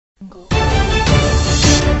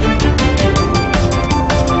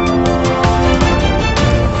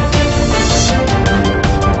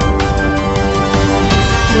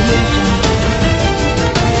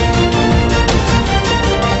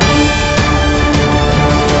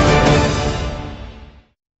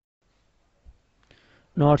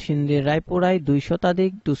নরসিংদীর রায়পুরায় ২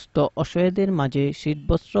 শতাধিক দুস্থ অসহায়দের মাঝে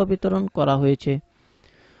শীতবস্ত্র বিতরণ করা হয়েছে।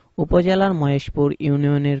 উপজেলার মহেশপুর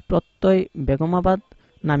ইউনিয়নের প্রত্যয় বেগমাবাদ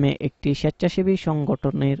নামে একটি স্বেচ্ছাসেবী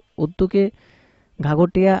সংগঠনের উদ্যোগে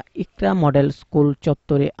ঘাঘটিয়া ইকরা মডেল স্কুল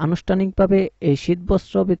চত্বরে আনুষ্ঠানিকভাবে এই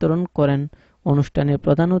শীতবস্ত্র বিতরণ করেন। অনুষ্ঠানে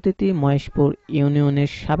প্রধান অতিথি মহেশপুর ইউনিয়নের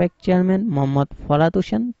সাবেক চেয়ারম্যান মোহাম্মদ ফরহাদ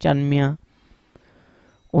হোসেন চান মিয়া।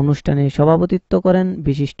 অনুষ্ঠানে সভাপতিত্ব করেন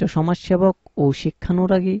বিশিষ্ট সমাজসেবক ও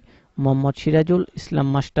শিক্ষানুরাগী মোহাম্মদ সিরাজুল ইসলাম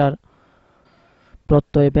মাস্টার।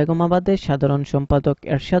 প্রত্যয় বেগমাবাদের সাধারণ সম্পাদক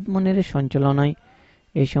এরশাদ মনিরের সঞ্চালনায়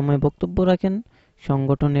এই সময় বক্তব্য রাখেন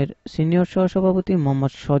সংগঠনের সিনিয়র সহসভাপতি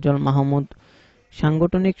মোহাম্মদ সজল মাহমুদ,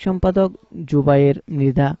 সাংগঠনিক সম্পাদক জুবায়ের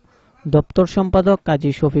মৃধা, দপ্তর সম্পাদক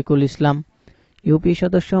কাজী শফিকুল ইসলাম, ইউপি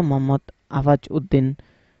সদস্য মোহাম্মদ আফাজ উদ্দিন,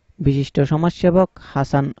 বিশিষ্ট সমাজসেবক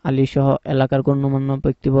হাসান আলী সহ এলাকার গণ্যমান্য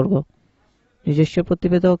ব্যক্তিবর্গ। নিজস্ব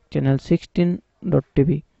প্রতিবেদক চ্যানেল 16.tv।